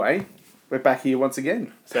Way, we're back here once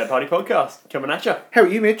again. Sad Party Podcast, coming at you. How are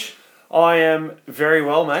you, Mitch? I am very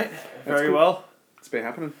well, mate. Very good. well. It's been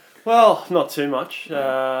happening. Well, not too much.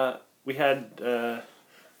 We had a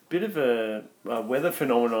bit of a weather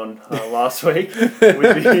phenomenon last week.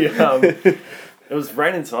 It was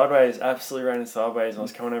raining sideways, absolutely raining sideways. I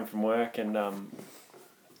was coming home from work and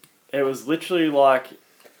it was literally like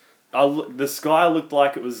the sky looked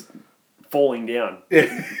like it was falling down.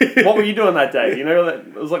 Yeah. What were you doing that day? You know,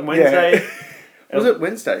 it was like Wednesday. Yeah. Was it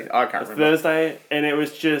Wednesday? I can't remember. Thursday, and it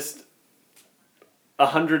was just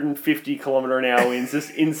 150 kilometre an hour winds,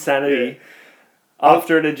 just insanity.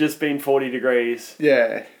 After it had just been 40 degrees.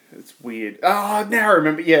 Yeah, it's weird. Oh, now I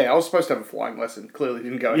remember. Yeah, I was supposed to have a flying lesson. Clearly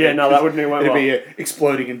didn't go ahead. Yeah, no, that wouldn't have went well. It'd be an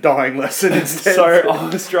exploding and dying lesson instead. So I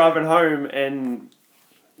was driving home and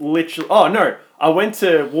literally... Oh, no. I went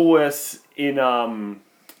to Woolworths in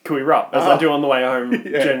Kui Rup, as I do on the way home.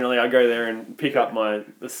 Yeah. Generally, I go there and pick up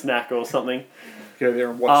the snack or something. Go there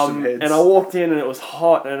and watch some heads. And I walked in and it was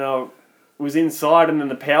hot and I was inside and then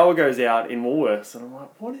the power goes out in Woolworths and I'm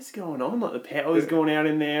like, what is going on? Like the power's going out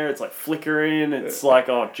in there. It's like flickering. It's like,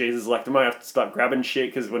 oh Jesus, like I might have to start grabbing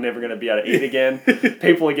shit because we're never going to be able to eat again.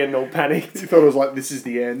 People are getting all panicked. You thought it was like, this is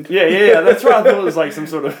the end? Yeah, that's right. I thought it was like some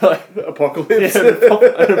sort of like... Apocalypse. Yeah,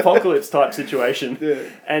 an apocalypse type situation. Yeah.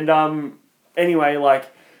 And anyway, like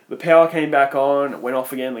the power came back on, went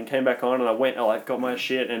off again, then came back on and I got my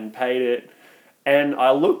shit and paid it. And I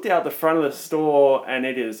looked out the front of the store and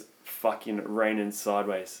it is fucking raining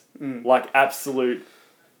sideways. Like absolute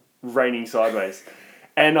raining sideways.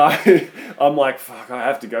 And I'm like, fuck, I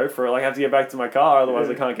have to go for it. Like I have to get back to my car, otherwise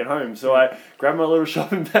I can't get home. So I grabbed my little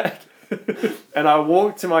shopping bag and I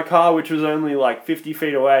walked to my car, which was only like 50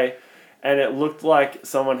 feet away. And it looked like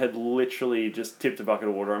someone had literally just tipped a bucket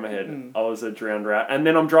of water on my head. I was a drowned rat. And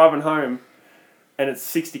then I'm driving home and it's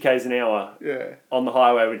 60 k's an hour on the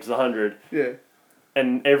highway, which is 100. Yeah.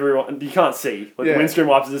 And everyone, you can't see. Like Yeah. the windscreen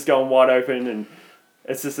wipers are just going wide open and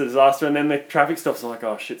it's just a disaster. And then the traffic stops are like,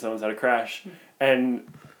 oh shit, someone's had a crash. And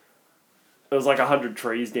there was like 100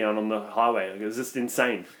 trees down on the highway. Like, it was just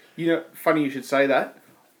insane. You know, funny you should say that.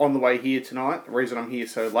 On the way here tonight, the reason I'm here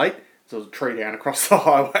so late is there was a tree down across the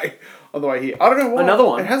highway on the way here. I don't know why. Another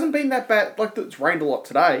one? It hasn't been that bad. Like, it's rained a lot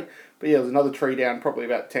today. But yeah, there's another tree down probably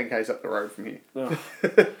about 10 k's up the road from here. Oh.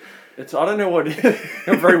 I don't know what...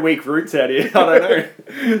 very weak roots out here. I don't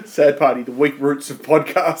know. Sad Party, the weak roots of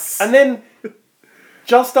podcasts. And then,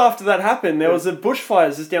 just after that happened, there was a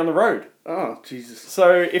bushfires just down the road. Oh, Jesus.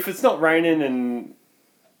 So, if it's not raining and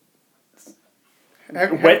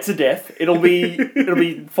How wet to death, it'll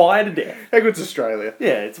be fire to death. How good's Australia?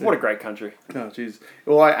 Yeah, what a great country. Oh, jeez.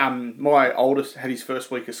 Well, my oldest had his first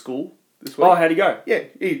week of school this week. Oh, how'd he go? Yeah,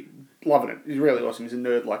 he loving it. He's really awesome. He's a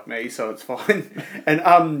nerd like me, so it's fine.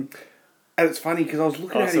 And it's funny because I was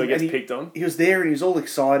looking at him. So he gets and picked on? He was there and he's all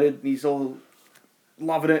excited and he's all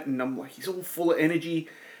loving it and I'm like, he's all full of energy.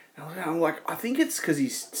 And I'm like, I think it's because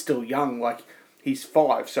he's still young. Like, he's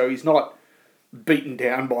 5, so he's not beaten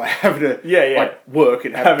down by having to like work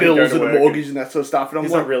and have bills and a mortgage and that sort of stuff. And I'm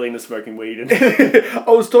He's like, not really into smoking weed. And I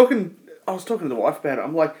was talking to the wife about it.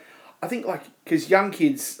 I'm like, I think like because young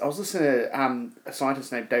kids. I was listening to a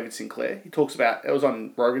scientist named David Sinclair. He talks about it was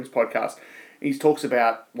on Rogan's podcast. And he talks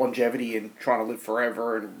about longevity and trying to live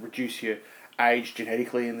forever and reduce your age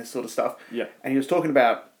genetically and this sort of stuff. Yeah. And he was talking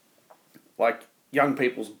about like young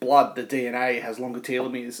people's blood. The DNA has longer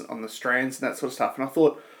telomeres on the strands and that sort of stuff. And I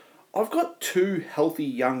thought, I've got 2 healthy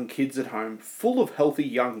young kids at home, full of healthy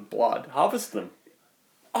young blood. harvest them.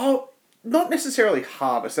 Oh, not necessarily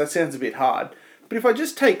harvest. That sounds a bit hard. But if I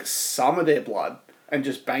just take some of their blood and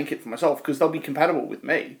just bank it for myself, because they'll be compatible with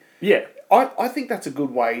me, Yeah. I think that's a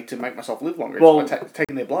good way to make myself live longer. Well- By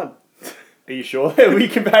taking their blood. Are you sure? Are we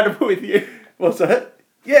compatible with you? What's that?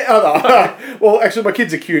 Yeah, no. Well, actually, my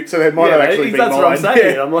kids are cute, so they might not actually be that's mine. what I'm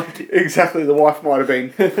saying. Yeah. I'm like... Exactly, the wife might have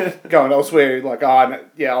been going elsewhere, like,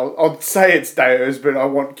 I'll say it's Dayo's, but I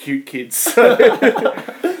want cute kids.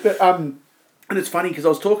 But, and it's funny, because I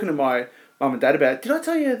was talking to my mum and dad about it. Did I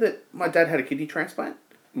tell you that my dad had a kidney transplant?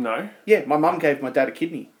 No. Yeah, my mum gave my dad a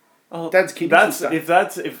kidney. Oh, Dad's kidneys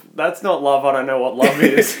That's were if that's not love, I don't know what love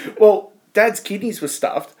is. Well, Dad's kidneys were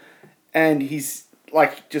stuffed, and he's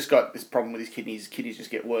like just got this problem with his kidneys. His kidneys just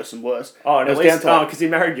get worse and worse. Oh, and it at was least down to because he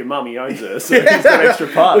married your mum, he owns her, so he's got extra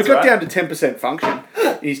parts. We got right? down to 10% function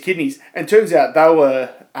in his kidneys, and turns out they were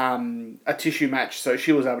a tissue match, so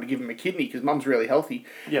she was able to give him a kidney because Mum's really healthy.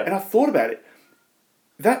 Yeah. And I thought about it.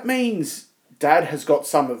 That means Dad has got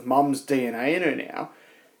some of Mum's DNA in her now.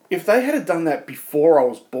 If they had done that before I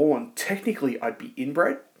was born, technically I'd be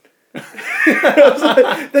inbred. I was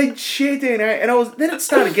like, they'd share DNA, and then it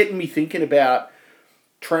started getting me thinking about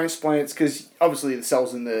transplants, because obviously the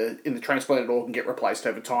cells in the transplanted organ get replaced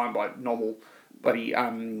over time by normal bloody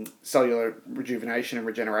cellular rejuvenation and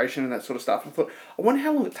regeneration and that sort of stuff. I thought, I wonder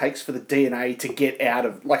how long it takes for the DNA to get out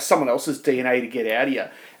of, like someone else's DNA to get out of you.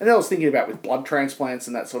 And then I was thinking about with blood transplants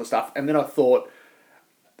and that sort of stuff. And then I thought,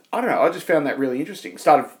 I don't know, I just found that really interesting.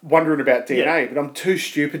 Started wondering about DNA, but I'm too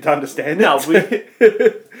stupid to understand it. No,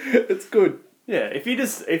 It's good. Yeah, if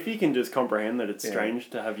you can just comprehend that it's strange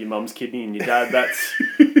to have your mum's kidney in your dad, that's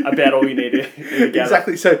about all you need to gather.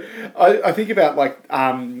 Exactly. So I think about like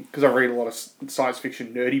because I read a lot of science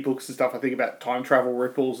fiction nerdy books and stuff. I think about time travel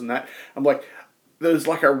ripples and that. I'm like, there's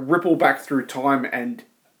like a ripple back through time and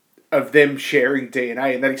of them sharing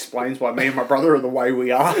DNA, and that explains why me and my brother are the way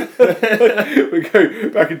we are. We go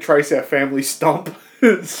back and trace our family stump.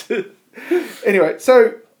 Anyway,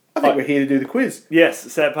 so I think we're here to do the quiz. Yes,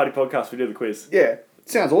 Sad Party Podcast, we do the quiz. Yeah,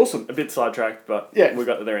 sounds awesome. A bit sidetracked, but yeah, we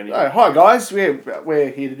got there in the end. end. Hi guys, we're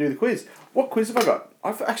here to do the quiz. What quiz have I got?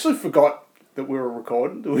 I've actually forgot that we were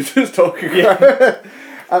recording, that we were just talking about.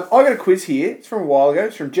 I got a quiz here. It's from a while ago.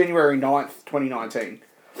 It's from January 9th, 2019.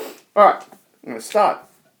 Alright, I'm going to start.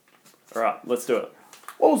 Alright, let's do it.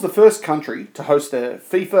 What was the first country to host the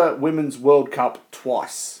FIFA Women's World Cup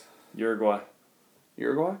twice? Uruguay.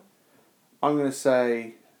 Uruguay? I'm going to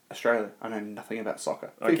say Australia. I know nothing about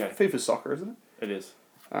soccer. Okay. FIFA's soccer, isn't it? It is.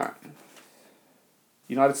 Alright.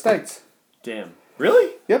 United States. Damn.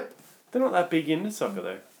 Really? Yep. They're not that big into soccer,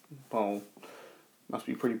 though. Well, must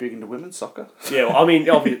be pretty big into women's soccer. Yeah, well, I mean,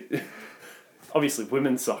 obviously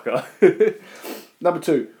women's soccer. Number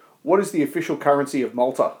 2. What is the official currency of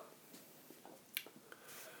Malta?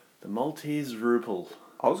 The Maltese ruble.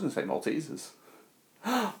 I was going to say Maltesers.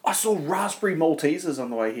 I saw raspberry Maltesers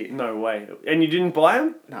on the way here. No way. And you didn't buy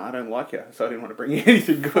them? No, I don't like you, so I didn't want to bring you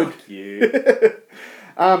anything good. Fuck you.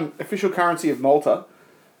 Official currency of Malta.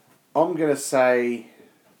 I'm going to say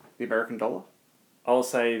the American dollar. I'll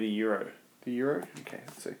say the euro. The euro? Okay,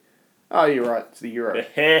 let's see. Oh, you're right. It's the euro.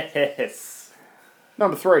 Yes.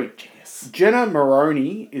 Number 3. Genius. Jenna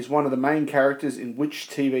Maroney is one of the main characters in which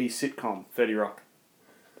TV sitcom? 30 Rock.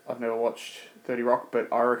 I've never watched 30 Rock,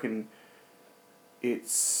 but I reckon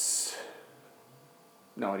it's...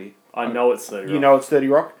 No idea. I know it's 30 Rock. You know it's 30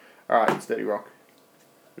 Rock? Alright, it's 30 Rock.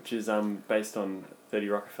 Which is based on 30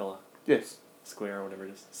 Rockefeller Yes. Square or whatever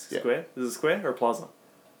it is. Yeah. Square? Is it a square or a plaza?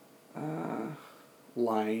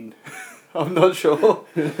 Lane. I'm not sure.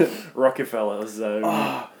 Rockefeller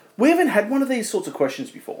Zone. We haven't had one of these sorts of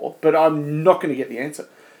questions before, but I'm not going to get the answer.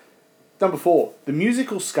 Number 4. The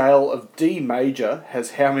musical scale of D major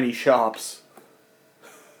has how many sharps?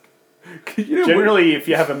 Generally, if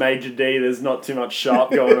you have a major D, there's not too much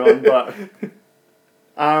sharp going on, but...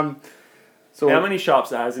 So how many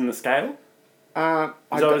sharps it has in the scale? Is that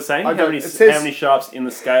what it's saying? How says, many sharps in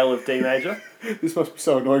the scale of D major? This must be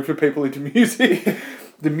so annoying for people into music.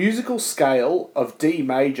 The musical scale of D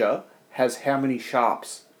major has how many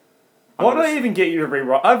sharps? Why do I even get you to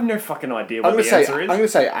rewrite? I have no fucking idea what the answer is. I'm going to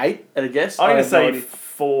say 8 at a guess. I'm going to say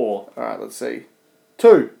 4. Alright, let's see.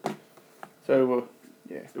 2. So,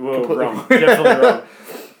 yeah. Well, wrong. Definitely wrong.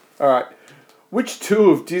 Alright. Which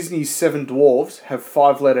 2 of Disney's 7 dwarves have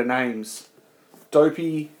 5-letter names?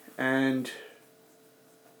 Dopey and...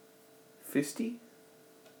 Fisty?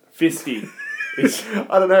 Fisty.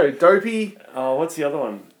 I don't know. Dopey... Oh, what's the other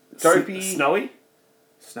one? Dopey... Snowy?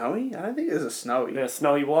 Snowy? I don't think there's a Snowy. Yeah,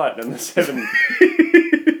 Snowy White and the 7...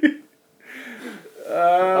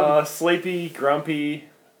 Sleepy, Grumpy...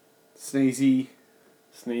 Sneezy...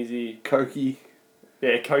 Sneezy... Cokey...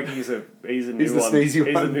 Yeah, Cokey's he's a new He's the one. sneezy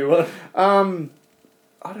He's one. a new one.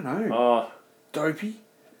 I don't know. Oh. Dopey?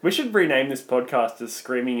 We should rename this podcast as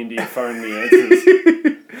Screaming Into Your Phone the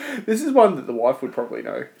Answers. This is one that the wife would probably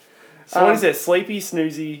know. So what is that? Sleepy,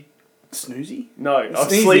 Snoozy... Snoozy? No,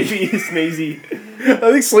 Sneezy. Sleepy, Sneezy.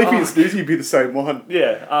 I think Sleepy and Snoozy would be the same one.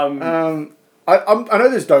 Yeah. I know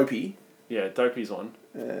there's Dopey. Yeah, Dopey's one.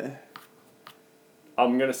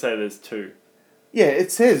 I'm gonna say there's 2. Yeah,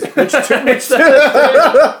 it says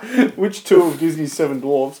which two of Disney's 7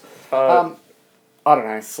 dwarves. I don't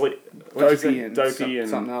know. Dopey and Dopey and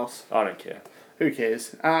something else. I don't care. Who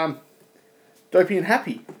cares? Dopey and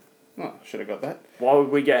Happy. Oh, should have got that. Why would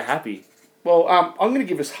we get happy? Well, I'm going to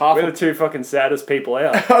give us half. We're the 2 fucking saddest people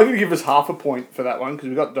out. I'm going to give us half a point for that one because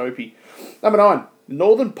we got Dopey. Number 9. The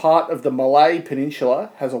northern part of the Malay Peninsula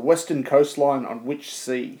has a western coastline on which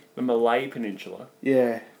sea? The Malay Peninsula.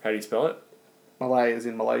 Yeah. How do you spell it? Malay is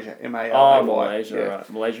in Malaysia. M-A-L-A-Y. Oh, Malaysia, yeah. right.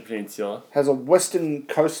 Malaysia Peninsula. Has a western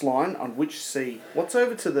coastline on which sea? What's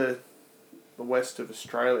over to the west of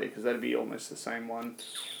Australia? Because that'd be almost the same one.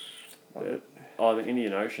 Yeah. Oh, the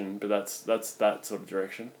Indian Ocean, but that's that sort of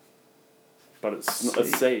direction. but it's a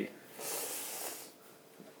sea.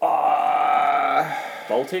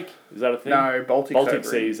 Baltic? Is that a thing? No, Baltic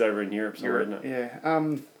Sea is over in Europe somewhere, isn't it? Yeah.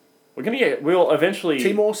 We're gonna get. We'll eventually.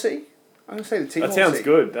 Timor Sea. I'm gonna say the Timor Sea. That sounds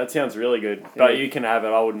good. That sounds really good. But you can have it.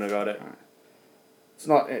 I wouldn't have got it. It's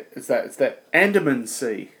not. It's the Andaman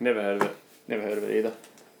Sea. Never heard of it. Never heard of it either.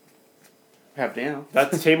 Have now.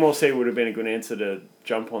 That Timor Sea would have been a good answer to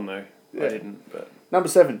jump on though. Yeah. I didn't. But Number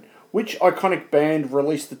 7. Which iconic band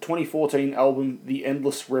released the 2014 album The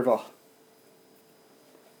Endless River?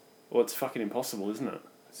 well, it's fucking impossible, isn't it?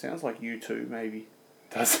 Sounds like U2, maybe.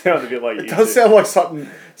 Does sound a bit like It does sound like something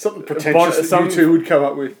pretentious that U2 would come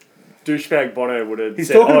up with. Douchebag Bono would have He's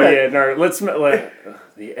said, talking "Oh about- yeah, no, let's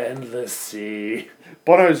the endless sea,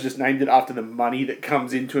 Bono's just named it after the money that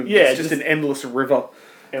comes into him. Yeah, It's just an endless river.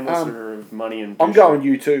 endless river of money and." I'm going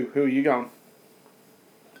U2. Who are you going?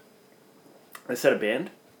 They said a band.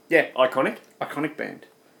 Yeah. Iconic. Iconic band.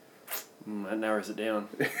 That narrows it down.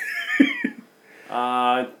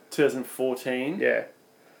 2014. Yeah.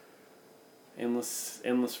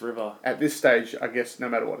 Endless river. At this stage, I guess no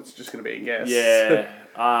matter what, it's just going to be a guess. Yeah.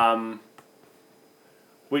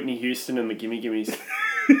 Whitney Houston and the Gimme Gimmes.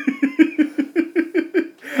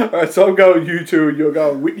 Alright, so I'm going U2 and you're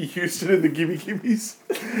going Whitney Houston and the Gimme Gimmes.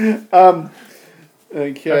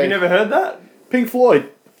 Okay. Have you never heard that? Pink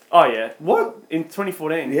Floyd. Oh yeah. What? In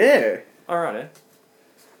 2014? Yeah. Alright.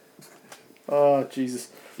 Oh, Jesus.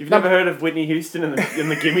 You've never heard of Whitney Houston and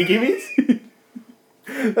the Gimme Gimmes?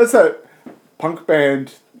 That's a punk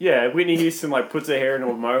band. Yeah, Whitney Houston like puts her hair into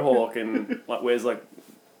a mohawk and like wears like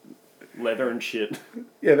leather and shit.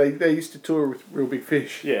 Yeah, they used to tour with Real Big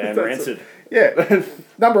Fish. Yeah, and Rancid. Yeah.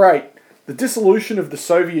 Number 8. The dissolution of the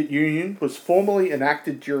Soviet Union was formally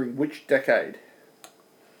enacted during which decade?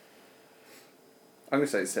 I'm going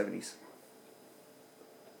to say the 70s.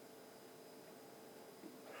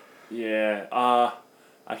 Yeah.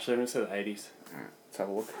 Actually, I'm going to say the 80s. Alright, let's have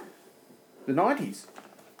a look. The 90s.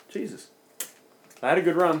 Jesus. They had a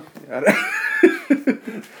good run. Yeah,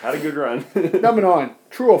 Had a good run. Number 9.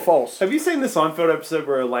 True or false? Have you seen the Seinfeld episode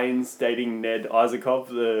where Elaine's dating Ned Isakov,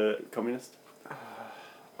 the communist?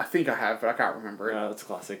 I think I have, but I can't remember it. Yeah, that's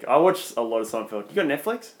classic. I watch a lot of Seinfeld. You got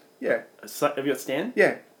Netflix? Yeah. Have you got Stan?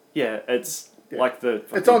 Yeah. Yeah, it's Yeah. like the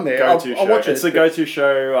It's on there. go-to I'll show. watch it, It's the but- go-to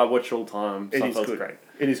show I watch all the time. It is Seinfeld's good. great.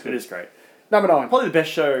 It is good. It is great. Number 9. Probably the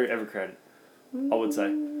best show ever created, I would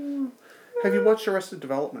say. Have you watched Arrested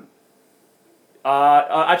Development?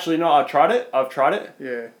 Actually, no, I've tried it.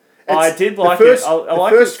 Yeah. I did like it. I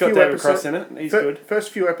like it's got David Cross in it. He's good. First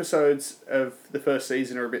few episodes of the first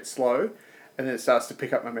season are a bit slow, and then it starts to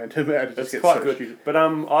pick up momentum. And it just It's gets quite so good. stupid. But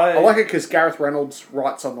I like it because Gareth Reynolds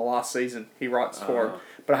writes on the last season. He writes for him,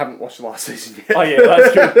 but I haven't watched the last season yet. Oh yeah,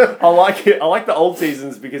 that's good. I like it. I like the old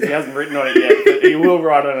seasons because he hasn't written on it yet, but he will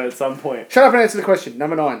write on it at some point. Shut up and answer the question.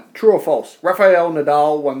 Number 9. True or false? Rafael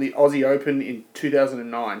Nadal won the Aussie Open in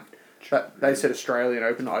 2009. They said Australian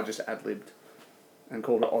Open. I just ad-libbed and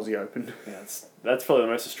called it Aussie Open. Yeah, that's probably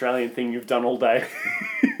the most Australian thing you've done all day.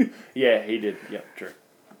 Yeah, he did. Yeah, true.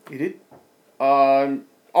 He did? I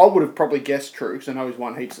would have probably guessed true because I know he's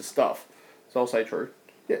won heaps of stuff. So I'll say true.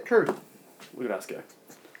 Yeah, true. Look at us go.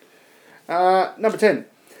 Number 10.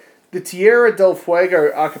 The Tierra del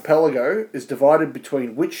Fuego archipelago is divided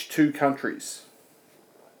between which two countries?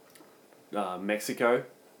 Mexico,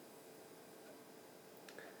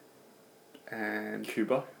 And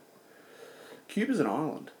Cuba. Cuba's an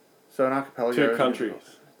island. So an archipelago. Two countries.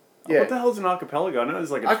 Yeah. What the hell's an archipelago? I know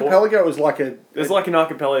there's like a Archipelago is like a... There's like an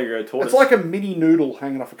archipelago tortoise. It's like a mini noodle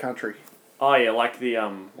hanging off a country. Oh yeah, like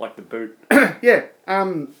the boot. Yeah.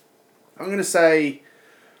 I'm going to say...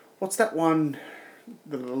 What's that one?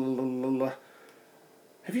 Have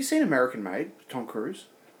you seen American Made? Tom Cruise?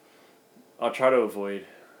 I try to avoid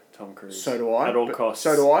Tom Cruise. So do I. At all costs.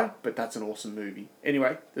 So do I, but that's an awesome movie.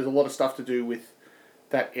 Anyway, there's a lot of stuff to do with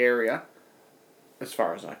that area. As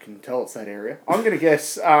far as I can tell, it's that area. I'm going to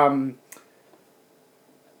guess... I'm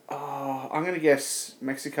going to guess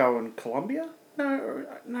Mexico and Colombia? No,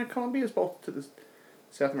 Colombia's both to the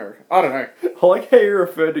South America. I don't know. I like how you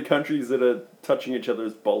referred to countries that are touching each other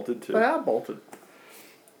as bolted to. They are bolted.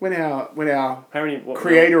 When our How many? What,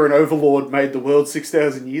 creator and overlord made the world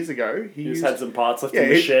 6,000 years ago, He used... just had some parts left in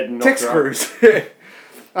the shed and knocked Tex her up. screws.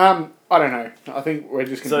 I don't know. I think we're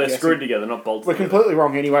just going to So be they're guessing. screwed together, not bolted We're together. completely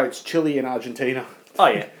wrong anyway. It's Chile and Argentina. Oh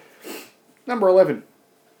yeah. Number 11.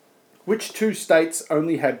 Which two states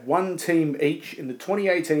only had one team each in the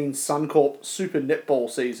 2018 Suncorp Super Netball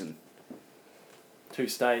season? 2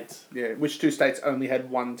 states. Yeah, which two states only had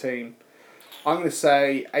one team? I'm going to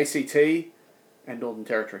say ACT and Northern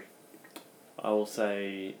Territory. I will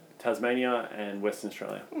say Tasmania and Western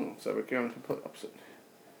Australia. So we're going complete opposite.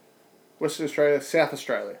 Western Australia, South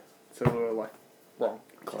Australia. So we're like wrong.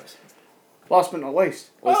 Close. Last but not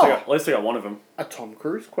least. At least I got one of them. A Tom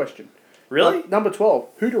Cruise question. Really? Number 12.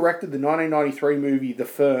 Who directed the 1993 movie The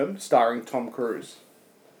Firm starring Tom Cruise?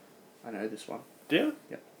 I know this one. Do you?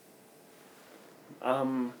 Yep.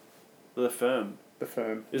 The Firm. The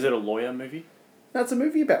Firm. Is it a lawyer movie? No, it's a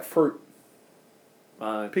movie about fruit.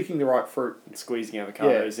 Uh, Picking the right fruit. Squeezing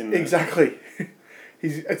avocados in. Exactly.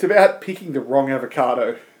 It's about picking the wrong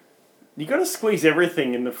avocado. You got to squeeze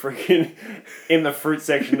everything in the in the fruit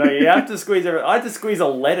section, don't you? You have to squeeze everything. I had to squeeze a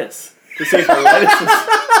lettuce to see if the lettuce is...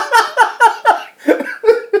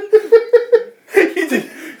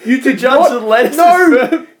 You did judge not... the lettuce.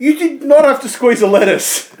 No! You did not have to squeeze a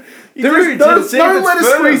lettuce. No lettuce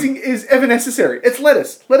squeezing is ever necessary. It's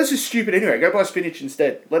lettuce. Lettuce is stupid anyway. Go buy spinach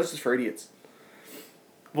instead. Lettuce is for idiots.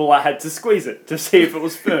 Well, I had to squeeze it to see if it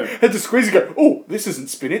was firm. Had to squeeze it and go, oh, this isn't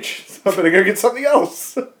spinach, so I better go get something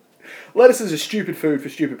else. Lettuce is a stupid food for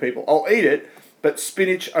stupid people. I'll eat it, but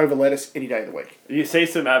spinach over lettuce any day of the week. You see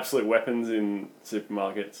some absolute weapons in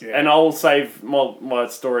supermarkets. Yeah. And I'll save my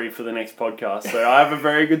story for the next podcast. So I have a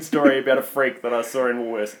very good story about a freak that I saw in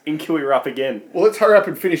Woolworths. In Kiwi again. Well, let's hurry up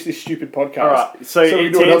and finish this stupid podcast. Alright, so we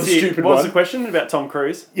do another stupid what was one. the question about Tom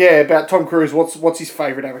Cruise? Yeah, about Tom Cruise. What's his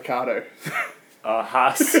favourite avocado? A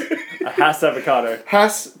Hass avocado.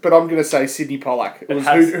 Hass, but I'm going to say Sidney Pollack. It was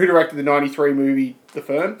who directed the 93 movie The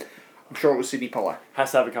Firm. I'm sure it was Sidney Pollack.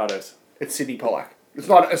 Hass avocados. It's Sidney Pollack. It's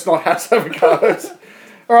not Hass avocados.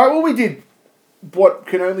 Alright, well we did what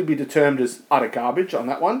can only be determined as utter garbage on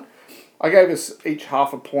that one. I gave us each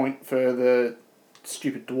half a point for the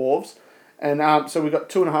stupid dwarves. And so we got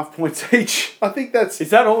 2.5 points each. I think that's... Is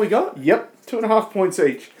that all we got? Yep, 2.5 points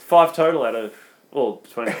each. 5 total out of... Well,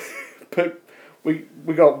 20. But we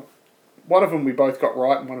got... One of them we both got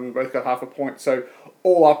right and one of them we both got half a point. So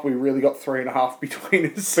all up we really got 3.5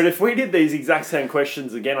 between us. But if we did these exact same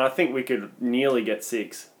questions again, I think we could nearly get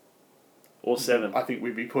 6. Or 7. I think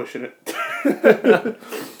we'd be pushing it.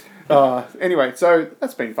 Anyway, so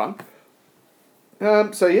that's been fun.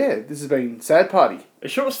 So yeah, this has been Sad Party. Are you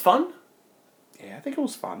sure it was fun? Yeah, I think it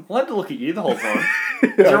was fun. I'll have to look at you the whole time.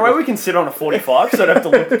 Is there a way we can sit on a 45 so I don't have to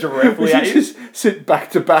look We directly should at you? just sit back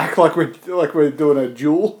to back like we're doing a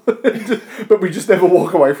duel, but we just never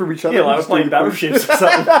walk away from each other. Yeah, like we're Just playing do the battleships or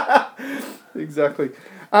something. Exactly.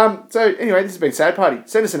 So anyway, this has been Sad Party.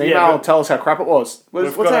 Send us an email but- and tell us how crap it was.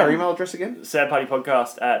 What's got, our email address again?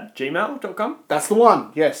 sadpartypodcast@gmail.com. That's the one.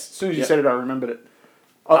 Yes. As soon as you said it, I remembered it.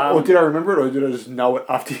 Or did I remember it, or did I just know it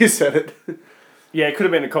after you said it? Yeah, it could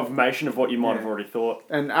have been a confirmation of what you might have already thought.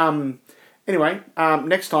 And anyway,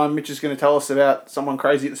 next time Mitch is going to tell us about someone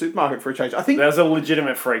crazy at the supermarket for a change. I think That was a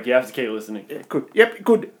legitimate freak. You have to keep listening. good. Yep,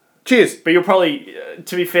 good. Cheers. But you'll probably,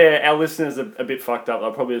 to be fair, our listeners are a bit fucked up.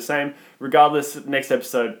 They're probably the same. Regardless, next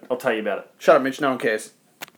episode, I'll tell you about it. Shut up, Mitch. No one cares.